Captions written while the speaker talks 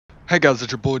Hey guys,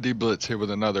 it's your boy D Blitz here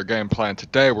with another gameplay, and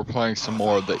today we're playing some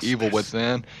more of The Evil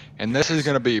Within, and this is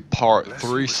going to be part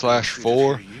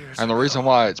 3/4, and the reason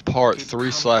why it's part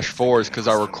 3/4 is because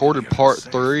I recorded part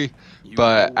 3,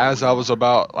 but as I was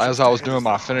doing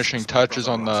my finishing touches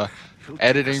on the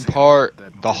editing part,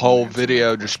 the whole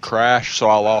video just crashed, so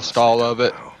I lost all of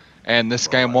it, and this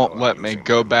game won't let me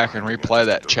go back and replay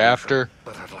that chapter,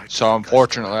 so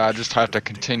unfortunately I just have to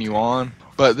continue on.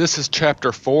 But this is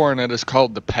chapter 4 and it is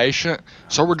called The Patient,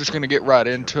 so we're just going to get right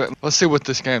into it. Let's see what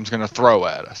this game's going to throw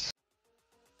at us.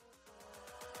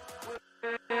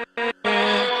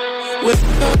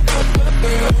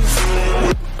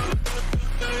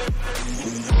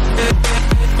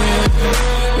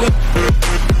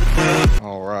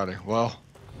 Alrighty, well,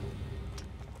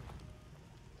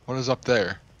 what is up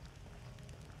there?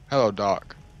 Hello,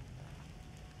 Doc.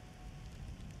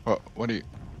 What do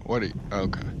you,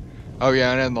 okay. Oh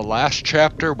yeah, and in the last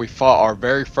chapter, we fought our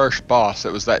very first boss.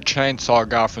 It was that chainsaw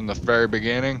guy from the very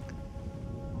beginning.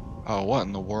 Oh, what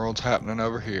in the world's happening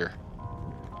over here?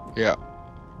 Yeah.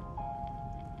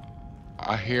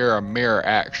 I hear a mirror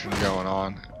action going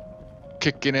on.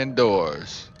 Kicking in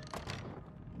doors.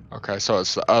 Okay, so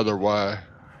it's the other way.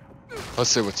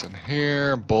 Let's see what's in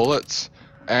here. Bullets.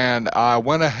 And I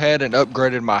went ahead and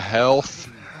upgraded my health.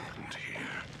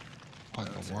 What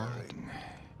in the world?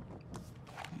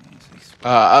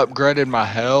 Upgraded my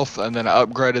health, and then I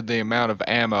upgraded the amount of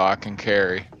ammo I can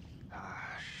carry.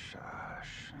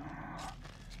 Hush.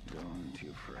 Don't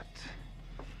you fret.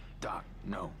 Doc,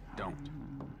 no, don't.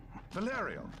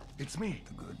 Valerio, it's me.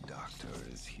 The good doctor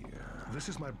is here. This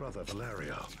is my brother,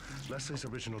 Valerio. Leslie's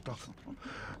original doctor.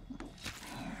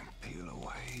 Peel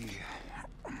away.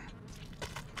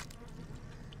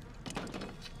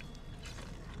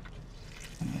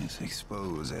 Yes,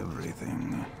 expose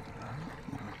everything.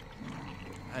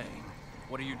 Hey,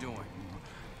 what are you doing?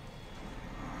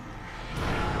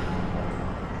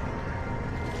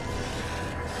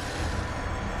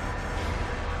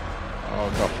 Oh,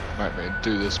 don't make me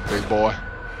do this, big boy.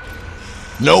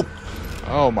 Nope.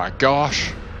 Oh my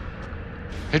gosh.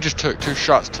 He just took 2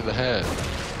 shots to the head.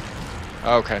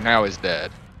 Okay, now he's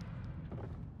dead.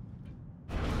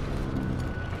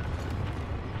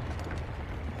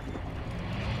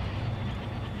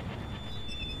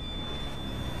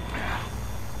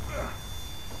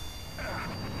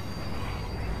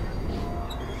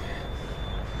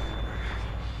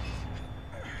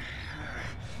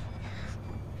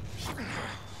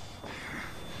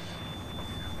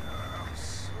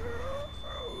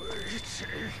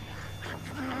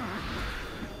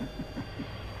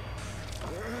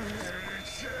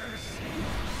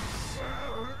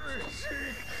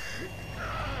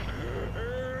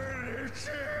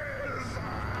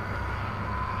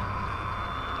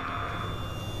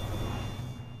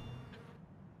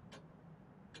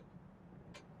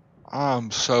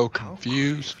 I'm so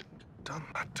confused. Done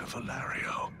that to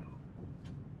Valerio.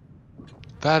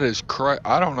 That is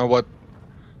I don't know what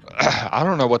I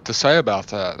don't know what to say about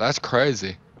that. That's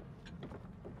crazy.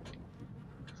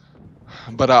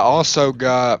 But I also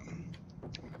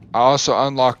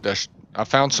unlocked I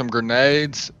found some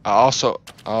grenades. Oh,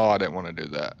 I didn't want to do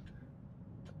that.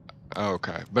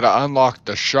 Okay, but I unlocked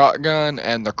the shotgun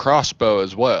and the crossbow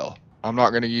as well. I'm not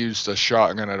going to use the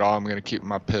shotgun at all. I'm going to keep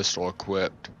my pistol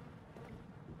equipped.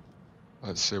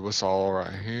 Let's see what's all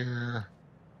right here.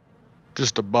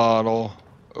 Just a bottle.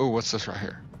 Oh, what's this right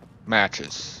here?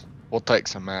 Matches. We'll take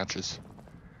some matches.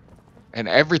 And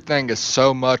everything is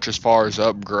so much as far as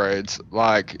upgrades.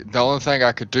 Like, the only thing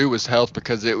I could do was health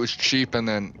because it was cheap, and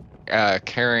then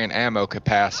carrying ammo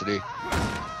capacity.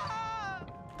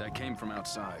 That came from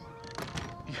outside.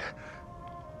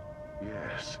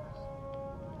 Yes.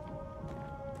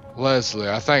 Leslie,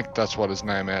 I think that's what his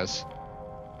name is.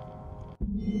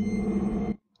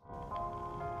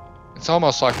 It's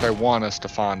almost like they want us to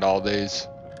find all these.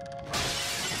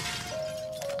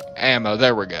 Ammo,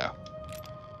 there we go.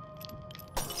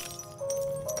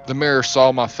 The mirror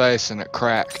saw my face and it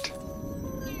cracked.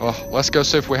 Well, let's go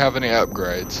see if we have any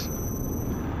upgrades.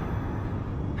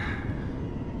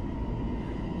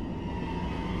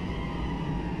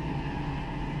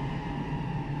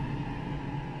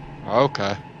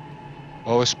 Okay.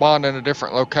 Well, we spawned in a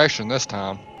different location this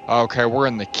time. Okay, we're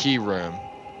in the key room.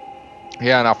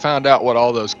 Yeah, and I found out what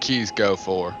all those keys go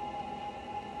for.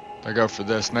 They go for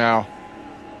this now.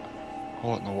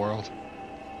 What in the world?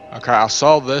 Okay, I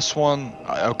saw this one.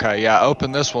 Okay, yeah, I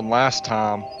opened this one last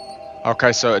time.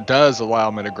 Okay, so it does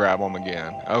allow me to grab them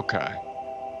again. Okay.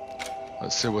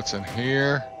 Let's see what's in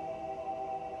here.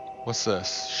 What's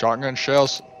this? Shotgun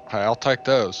shells? Hey, I'll take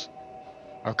those.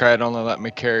 Okay, it only let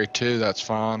me carry 2, that's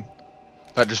fine.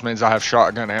 That just means I have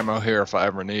shotgun ammo here if I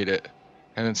ever need it.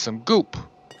 And then some goop.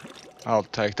 I'll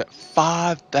take that.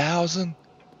 5,000?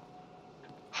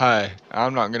 Hey,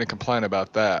 I'm not gonna complain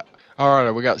about that.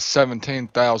 Alright, we got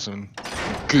 17,000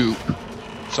 goop.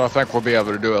 So I think we'll be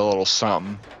able to do a little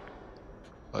something.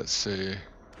 Let's see.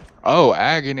 Oh,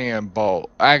 agony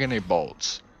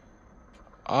bolts.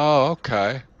 Oh,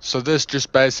 okay. So this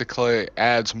just basically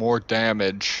adds more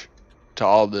damage to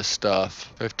all this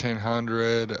stuff.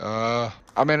 1,500. I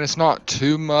mean, it's not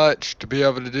too much to be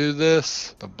able to do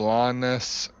this. The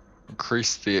blindness,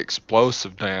 increase the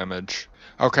explosive damage.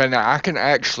 Okay, now I can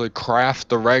actually craft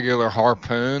the regular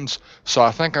harpoons, so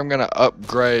I think I'm gonna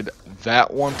upgrade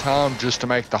that one time just to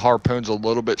make the harpoons a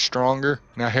little bit stronger.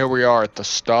 Now here we are at the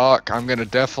stock. I'm gonna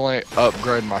definitely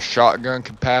upgrade my shotgun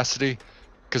capacity,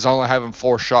 because only having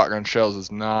 4 shotgun shells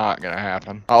is not gonna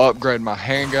happen. I'll upgrade my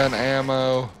handgun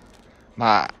ammo,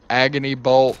 my agony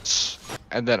bolts,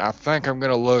 and then I think I'm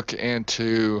gonna look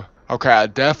into, okay, I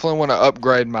definitely want to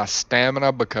upgrade my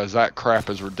stamina because that crap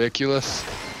is ridiculous.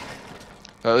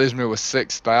 That leaves me with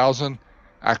 6,000.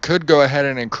 I could go ahead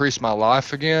and increase my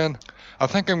life again. I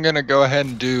think I'm gonna go ahead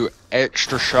and do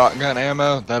extra shotgun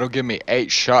ammo. That'll give me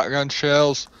 8 shotgun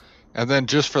shells, and then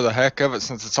just for the heck of it,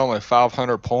 since it's only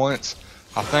 500 points,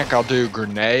 I think I'll do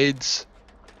grenades,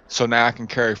 so now I can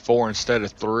carry 4 instead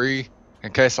of 3.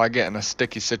 In case I get in a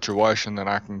sticky situation, then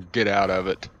I can get out of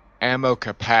it. Ammo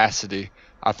capacity.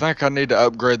 I think I need to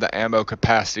upgrade the ammo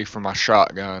capacity for my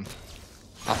shotgun.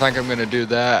 I think I'm going to do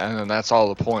that, and then that's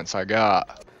all the points I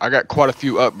got. I got quite a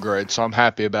few upgrades, so I'm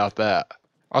happy about that.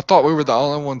 I thought we were the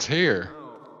only ones here.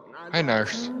 Hey,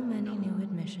 nurse. So many new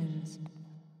admissions,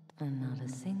 and not a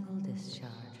single discharge.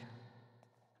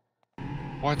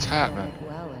 What's happening?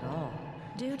 Well at all.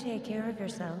 Do take care of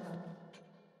yourself.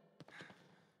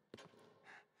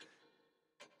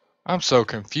 I'm so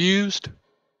confused.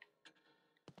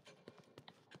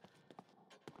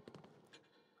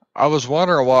 I was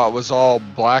wondering why it was all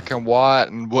black and white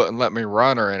and wouldn't let me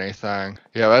run or anything.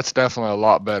 Yeah, that's definitely a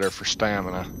lot better for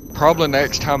stamina. Probably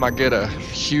next time I get a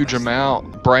huge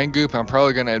amount, brain goop, I'm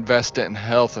probably going to invest it in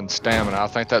health and stamina. I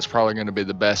think that's probably going to be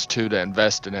the best two to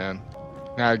invest it in.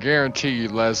 Now, I guarantee you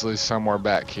Leslie's somewhere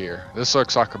back here. This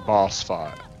looks like a boss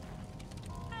fight.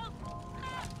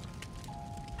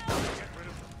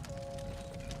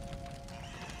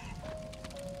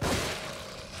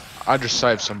 I just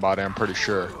saved somebody, I'm pretty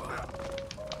sure.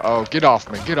 Oh, get off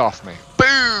me, get off me.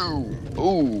 Boo!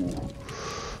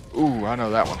 Ooh. Ooh, I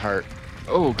know that one hurt.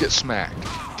 Oh, get smacked.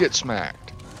 Get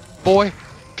smacked. Boy,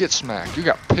 get smacked. You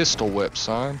got pistol whipped,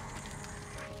 son.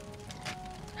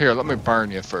 Here, let me burn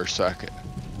you for a second.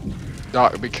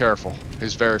 Doc, be careful.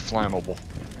 He's very flammable.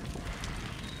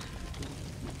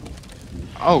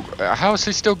 Oh, how is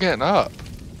he still getting up?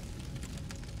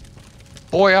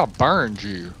 Boy, I burned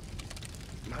you.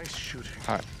 Nice shooting.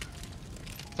 Hi.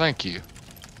 Thank you.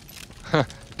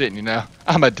 Didn't you know?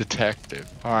 I'm a detective.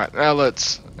 Alright, now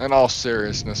let's, in all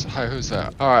seriousness, hey, who's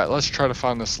that? Alright, let's try to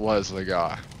find this Leslie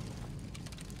guy.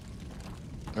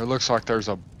 It looks like there's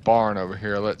a barn over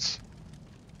here. Let's...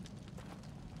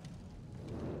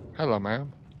 Hello,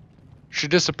 ma'am. She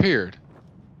disappeared.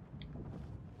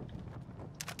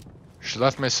 She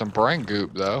left me some brain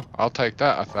goop, though. I'll take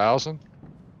that, 1,000.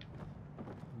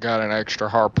 Got an extra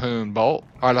harpoon bolt.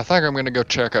 Alright, I think I'm gonna go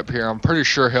check up here. I'm pretty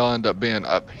sure he'll end up being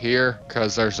up here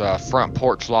because there's a front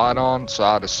porch light on, so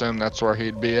I'd assume that's where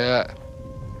he'd be at.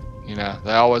 You know,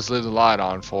 they always leave the light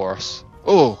on for us.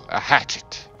 Ooh, a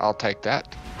hatchet. I'll take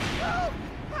that. Help!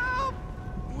 Help!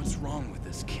 What's wrong with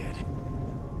this kid?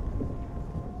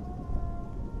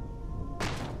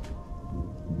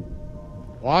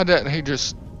 Why didn't he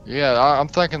just... Yeah, I'm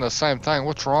thinking the same thing.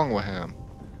 What's wrong with him?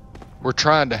 We're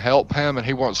trying to help him and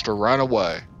he wants to run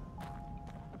away.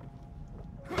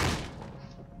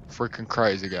 Freaking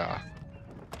crazy guy.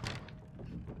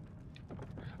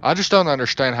 I just don't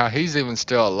understand how he's even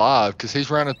still alive, because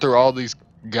he's running through all these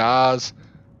guys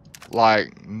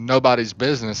like nobody's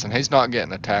business and he's not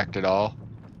getting attacked at all.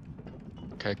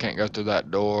 Okay, can't go through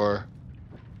that door.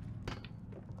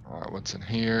 Alright, what's in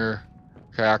here?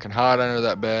 Okay, I can hide under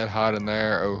that bed, hide in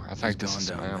there. Oh, I think this is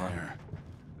some ammo.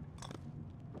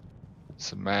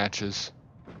 Some matches.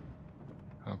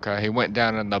 Okay, he went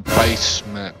down in the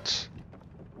basement.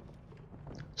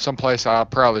 Someplace I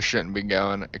probably shouldn't be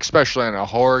going, especially in a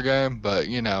horror game, but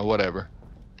you know, whatever.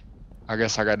 I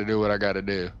guess I gotta do what I gotta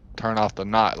do. Turn off the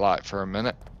night light for a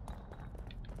minute.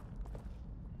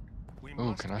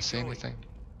 Ooh, can I see anything?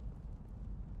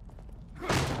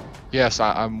 Yes,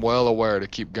 I'm well aware to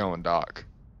keep going, Doc.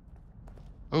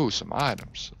 Ooh, some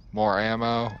items. More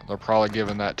ammo. They're probably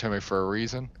giving that to me for a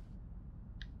reason.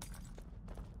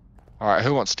 Alright,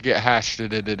 who wants to get hashed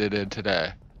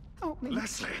today?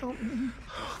 Leslie. Oh,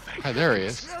 thank Hey, there he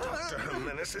is. Dr.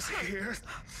 Jimenez is here.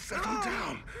 Settle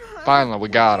down. Finally, we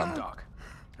got him. Doc,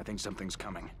 I think something's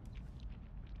coming.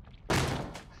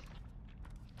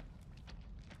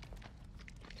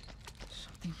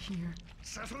 Something here.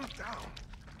 Settle down.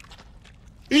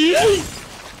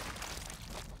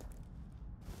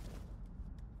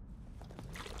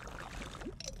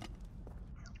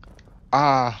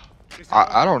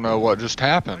 I don't know what just Are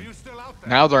happened. you still out there?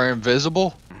 Now they're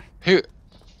invisible?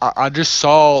 I just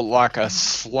saw like a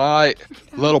slight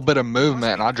little bit of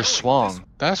movement and I just swung.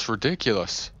 That's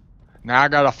ridiculous. Now I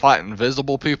gotta fight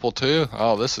invisible people too?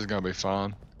 Oh, this is gonna be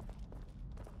fun.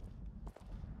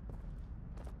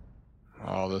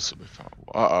 Oh, this will be fun.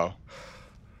 Uh-oh.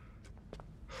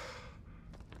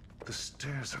 The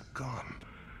stairs are gone.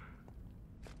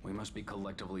 We must be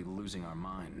collectively losing our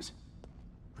minds.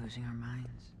 Losing our minds.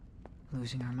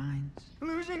 Losing our minds.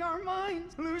 Losing our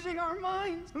minds. Losing our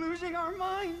minds. Losing our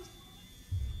minds.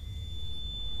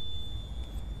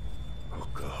 Oh,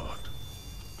 God.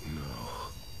 No.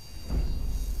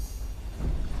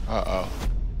 Uh-oh.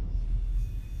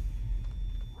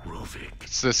 Rovik,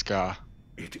 It's this guy.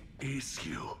 it is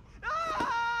you.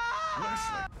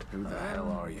 Leslie. Who the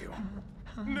hell are you?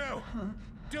 No.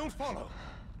 Don't follow.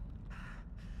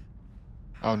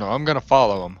 Oh no, I'm gonna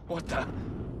follow him. What the?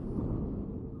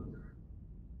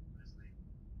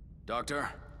 Doctor?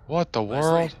 What the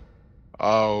Leslie? world?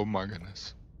 Oh my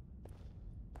goodness.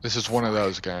 This is one of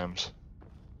those games.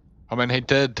 I mean, he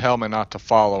did tell me not to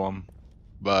follow him,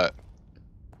 but...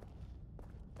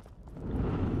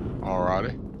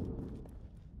 Alrighty.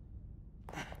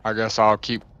 I guess I'll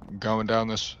keep going down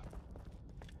this...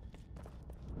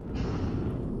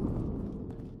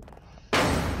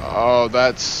 Oh,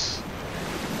 that's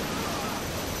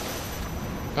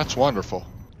wonderful.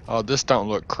 Oh, this don't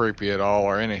look creepy at all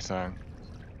or anything.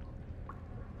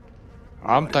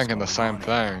 I'm thinking the same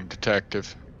thing,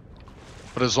 detective.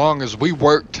 But as long as we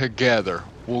work together,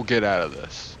 we'll get out of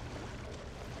this.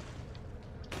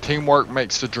 Teamwork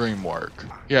makes the dream work.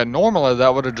 Yeah, normally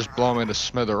that would have just blown me to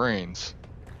smithereens.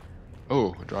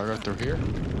 Ooh, do I go through here?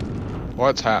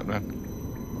 What's happening?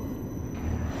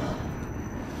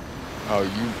 Oh,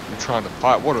 you're trying to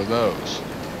fight? What are those?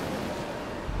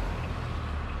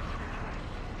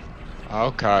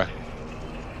 Okay.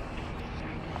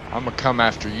 I'm gonna come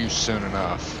after you soon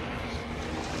enough.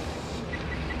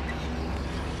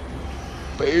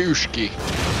 Booshki.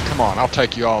 Come on, I'll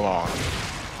take you all on.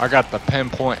 I got the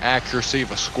pinpoint accuracy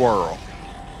of a squirrel.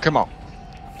 Come on.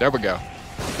 There we go.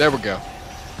 There we go.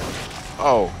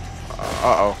 Oh.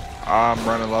 Uh-oh. I'm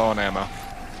running low on ammo.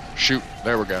 Shoot.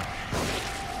 There we go.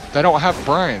 They don't have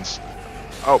brains.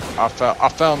 Oh, I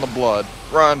fell in the blood.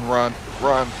 Run, run,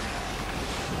 run.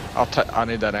 I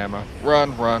need that ammo.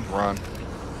 Run, run, run.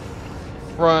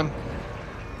 Run.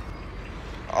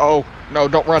 Oh, no,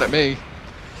 don't run at me.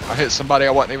 I hit somebody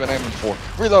I wasn't even aiming for.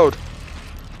 Reload.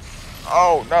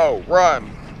 Oh, no, run.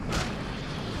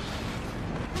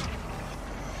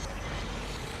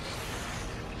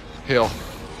 Heal.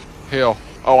 Heal.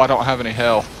 Oh, I don't have any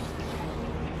health.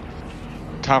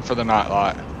 Time for the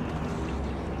nightlight.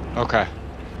 Okay.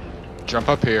 Jump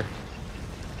up here.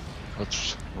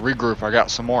 Let's regroup. I got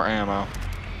some more ammo.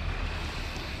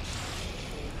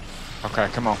 Okay,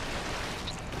 come on.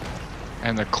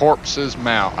 And the corpses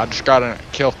mount. I just gotta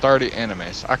kill 30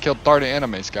 enemies. I killed 30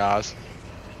 enemies, guys.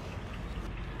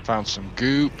 Found some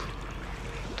goop.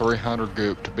 300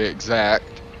 goop to be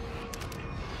exact.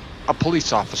 A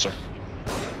police officer.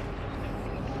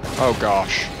 Oh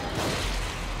gosh.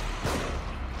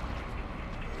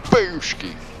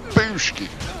 Booshki. Booshki.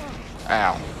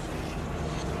 Ow.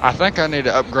 I think I need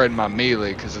to upgrade my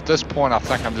melee, because at this point I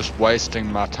think I'm just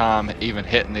wasting my time even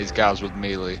hitting these guys with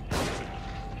melee.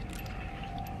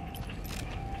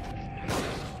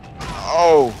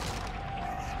 Oh!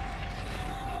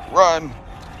 Run!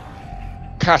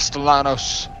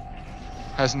 Castellanos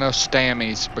has no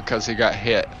stammies because he got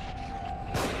hit.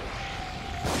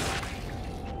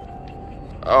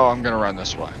 Oh, I'm gonna run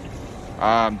this way.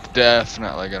 I'm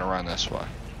definitely gonna run this way.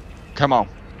 Come on.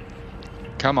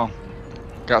 Come on.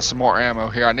 Got some more ammo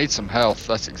here. I need some health.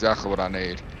 That's exactly what I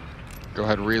need. Go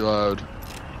ahead and reload.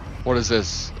 What is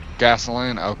this?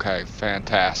 Gasoline? Okay,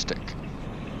 fantastic.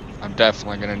 I'm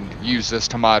definitely going to use this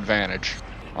to my advantage.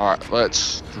 Alright,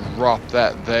 let's drop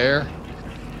that there.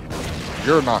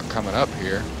 You're not coming up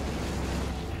here.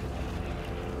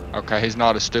 Okay, he's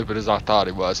not as stupid as I thought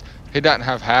he was. He doesn't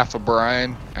have half a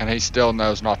brain, and he still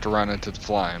knows not to run into the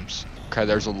flames. Okay,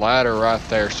 there's a ladder right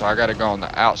there, so I got to go on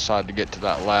the outside to get to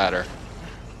that ladder.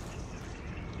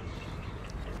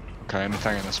 Okay,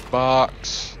 anything in this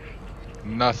box?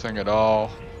 Nothing at all.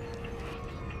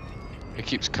 He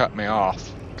keeps cutting me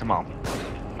off. Come on.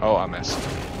 Oh, I missed.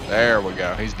 There we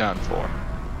go. He's done for.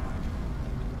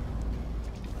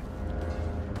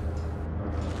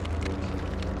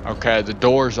 Okay, the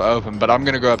door's open, but I'm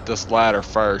gonna go up this ladder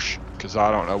first, because I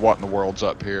don't know what in the world's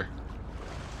up here.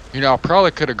 You know, I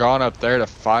probably could have gone up there to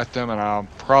fight them, and I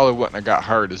probably wouldn't have got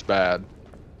hurt as bad.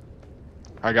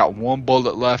 I got one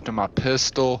bullet left in my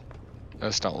pistol.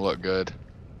 This don't look good.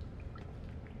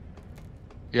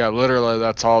 Yeah, literally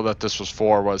that's all that this was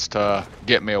for, was to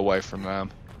get me away from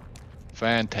them.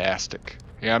 Fantastic.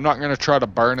 Yeah, I'm not going to try to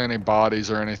burn any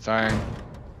bodies or anything,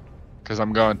 because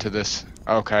I'm going to this.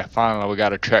 Okay, finally we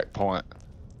got a checkpoint.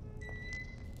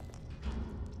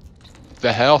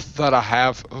 The health that I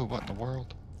have. Oh, what in the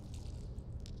world?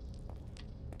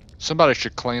 Somebody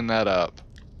should clean that up.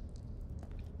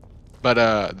 But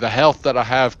the health that I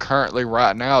have currently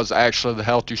right now is actually the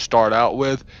health you start out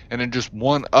with. And in just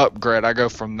one upgrade, I go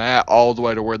from that all the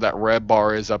way to where that red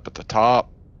bar is up at the top.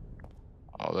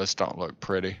 Oh, this don't look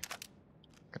pretty.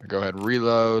 Gonna go ahead and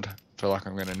reload. Feel like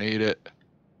I'm gonna need it.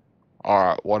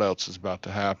 Alright, what else is about to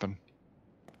happen?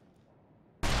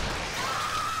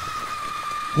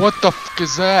 What the f***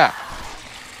 is that?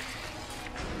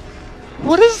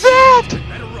 What is that?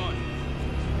 Better run.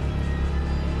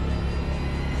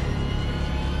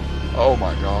 Oh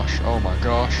my gosh, oh my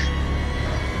gosh.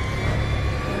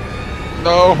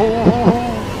 No!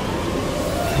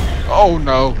 Oh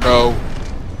no, no.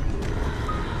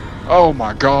 Oh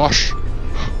my gosh.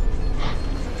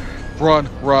 Run,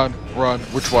 run, run.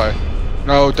 Which way?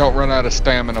 No, don't run out of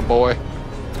stamina, boy.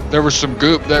 There was some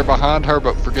goop there behind her,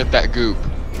 but forget that goop.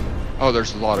 Oh,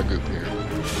 there's a lot of goop here.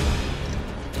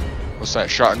 What's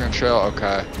that, shotgun shell?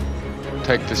 Okay.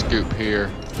 Take this goop here.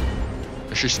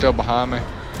 Is she still behind me?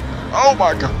 Oh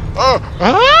my god. Oh.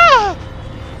 Ah!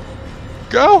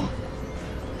 Go.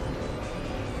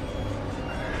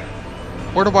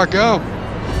 Where do I go?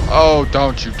 Oh,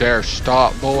 don't you dare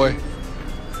stop, boy.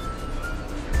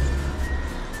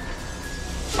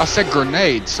 I said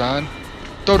grenade, son.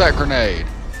 Throw that grenade.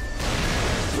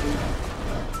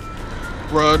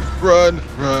 Run, run,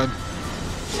 run.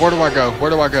 Where do I go? Where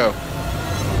do I go?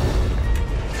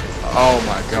 Oh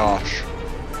my gosh.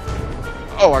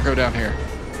 Oh, I go down here.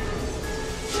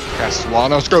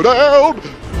 Castellanos, go down!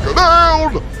 Go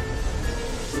down!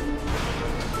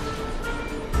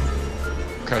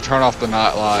 Okay, turn off the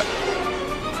night light.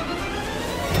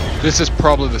 This is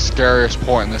probably the scariest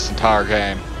point in this entire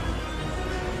game.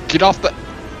 Get off the...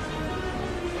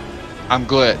 I'm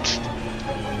glitched.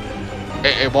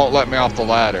 It won't let me off the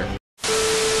ladder.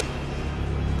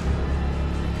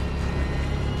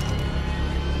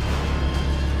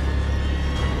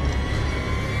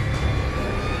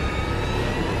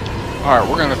 Alright,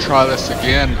 we're gonna try this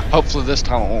again. Hopefully this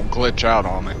time it won't glitch out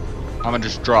on me. I'm gonna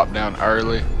just drop down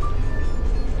early.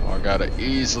 Oh, I gotta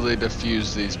easily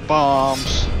defuse these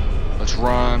bombs. Let's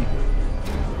run.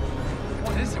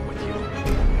 What is it with you?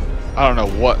 I don't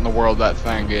know what in the world that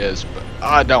thing is, but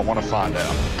I don't want to find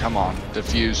out. Come on,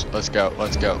 defuse. Let's go,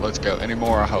 let's go, let's go. Any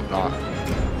more? I hope not.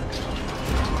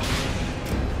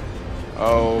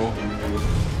 Oh.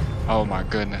 Oh my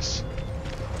goodness.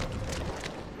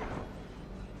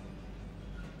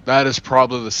 That is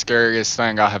probably the scariest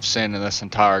thing I have seen in this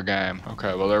entire game.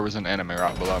 Okay, well there was an enemy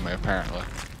right below me apparently.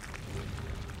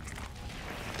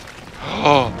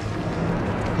 Oh.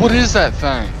 What is that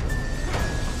thing?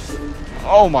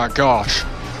 Oh my gosh.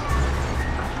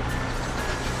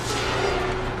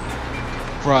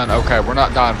 Run. Okay, we're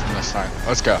not dying from this thing.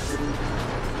 Let's go.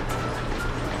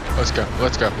 Let's go.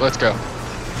 Let's go. Let's go.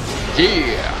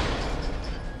 Yeah.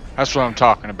 That's what I'm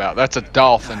talking about. That's a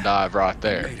dolphin dive right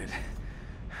there.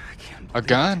 A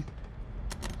gun?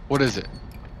 What is it?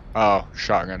 Oh,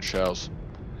 shotgun shells.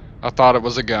 I thought it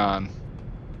was a gun.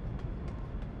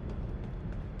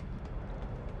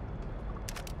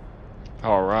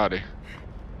 Alrighty.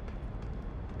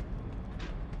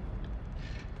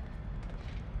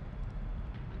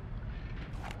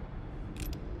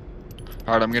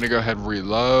 Alright, I'm gonna go ahead and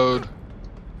reload.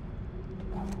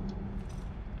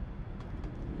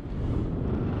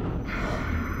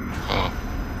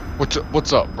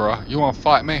 What's up, bruh? You wanna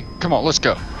fight me? Come on, let's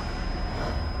go.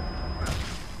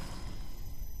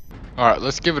 Alright,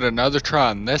 let's give it another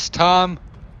try, and this time,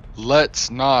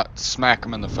 let's not smack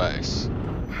him in the face.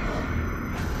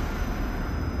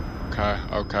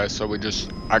 Okay, so we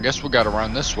just... I guess we gotta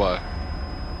run this way.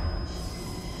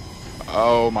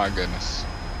 Oh my goodness.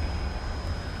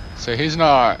 See, he's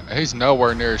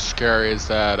nowhere near as scary as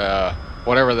that,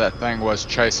 whatever that thing was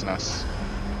chasing us.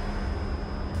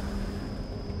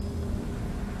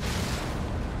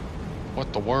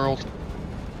 What the world?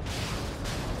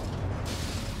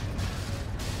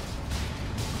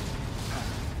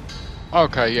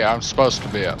 Okay, yeah, I'm supposed to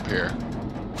be up here.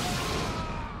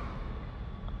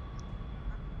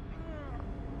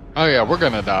 Oh yeah, we're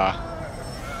gonna die.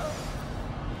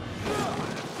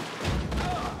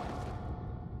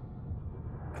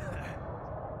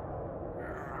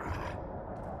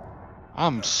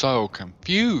 I'm so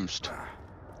confused.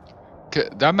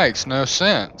 That makes no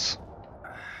sense.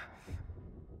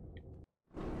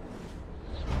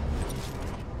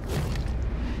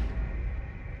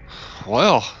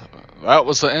 Well, that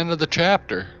was the end of the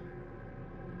chapter.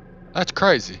 That's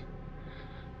crazy.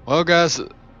 Well, guys,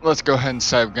 let's go ahead and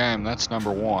save game. That's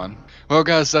number 1. Well,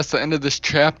 guys, that's the end of this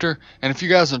chapter. And if you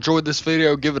guys enjoyed this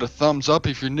video, give it a thumbs up.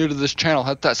 If you're new to this channel,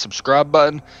 hit that subscribe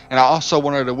button. And I also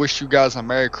wanted to wish you guys a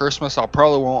Merry Christmas. I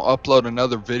probably won't upload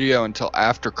another video until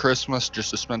after Christmas, just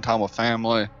to spend time with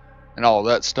family and all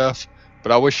that stuff.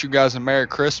 But I wish you guys a Merry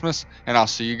Christmas, and I'll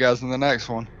see you guys in the next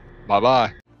one.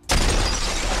 Bye-bye.